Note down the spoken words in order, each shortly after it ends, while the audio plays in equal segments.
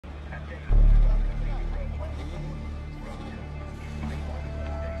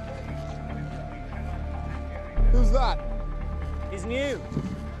Who's that? He's new.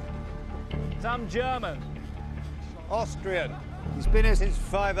 Some German. Austrian. He's been here since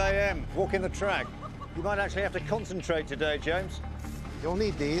 5 a.m. walking the track. You might actually have to concentrate today, James. You'll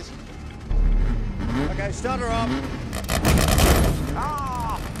need these. Okay, start her up.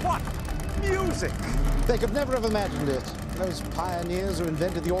 Ah, what music! They could never have imagined it, those pioneers who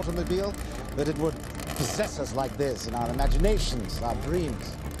invented the automobile, that it would possess us like this in our imaginations, our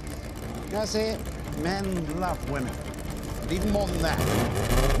dreams. Now, see, men love women. But even more than that,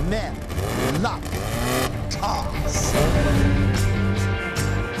 men love cars.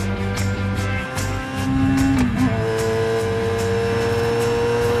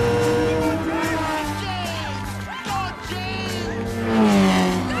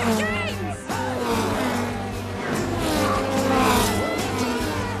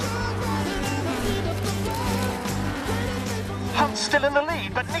 Hunt's still in the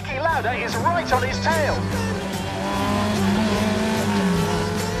lead, but Niki Lauda is right on his tail.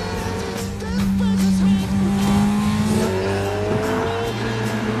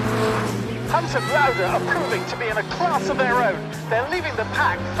 Hunt and Lauda are proving to be in a class of their own. They're leaving the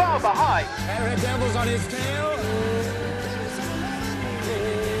pack far behind. Red Devil's on his tail.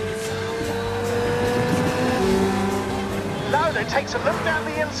 Lauda takes a look down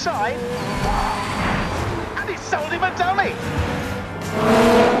the inside. And he sold him a dummy.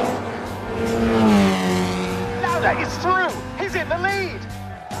 Lauda is through. He's in the lead.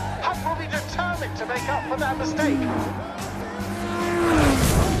 Hunt will be determined to make up for that mistake.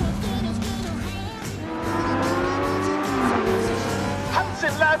 Hunt's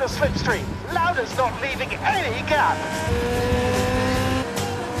in Lauda's slipstream. Lauda's not leaving any gap.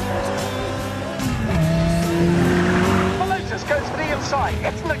 Lotus goes for the inside.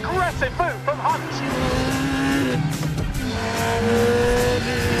 It's an aggressive move from Hunt.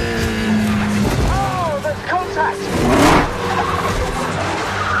 Oh, there's contact.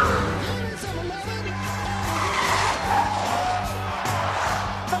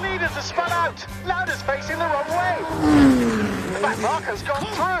 The leaders are spun out. Lauda's facing the wrong way. The back marker's gone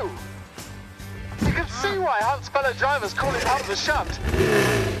through. You can see why Hunt's fellow drivers call it up the shunt.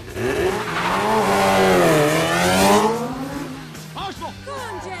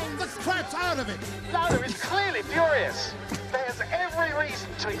 Out of it. Lauda is clearly furious. There's every reason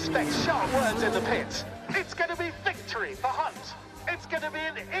to expect sharp words in the pits. It's going to be victory for Hunt. It's going to be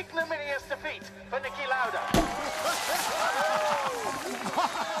an ignominious defeat for Niki Lauda.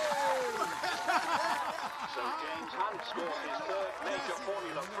 So James Hunt scores his third major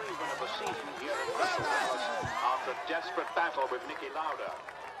Formula 3 win of the season here at Bristol after a desperate battle with Niki Lauda.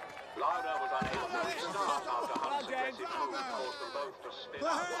 Lauda was unable to restart after Hunt's aggressive move caused them both to spin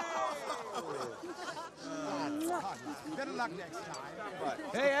out. Better luck next time.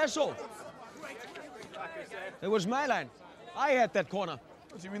 Hey, asshole. It was my line. I had that corner.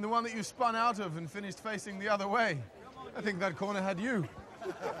 What do you mean, the one that you spun out of and finished facing the other way? I think that corner had you.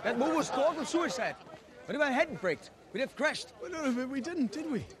 That move was total suicide. But if I hadn't braked, we'd have crashed. Well, no, but we didn't,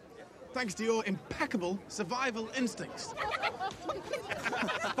 did we? Thanks to your impeccable survival instincts.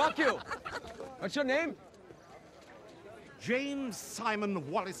 Fuck you. What's your name? James Simon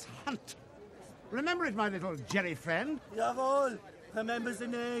Wallace Hunt. Remember it, my little Jerry friend? Jawohl. Remembers the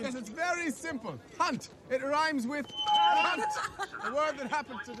name. Yes, it's very simple. Hunt. It rhymes with hunt. A word that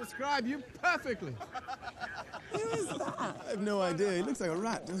happens to describe you perfectly. Who is that? I have no idea. He looks like a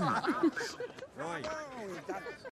rat, doesn't he? Right.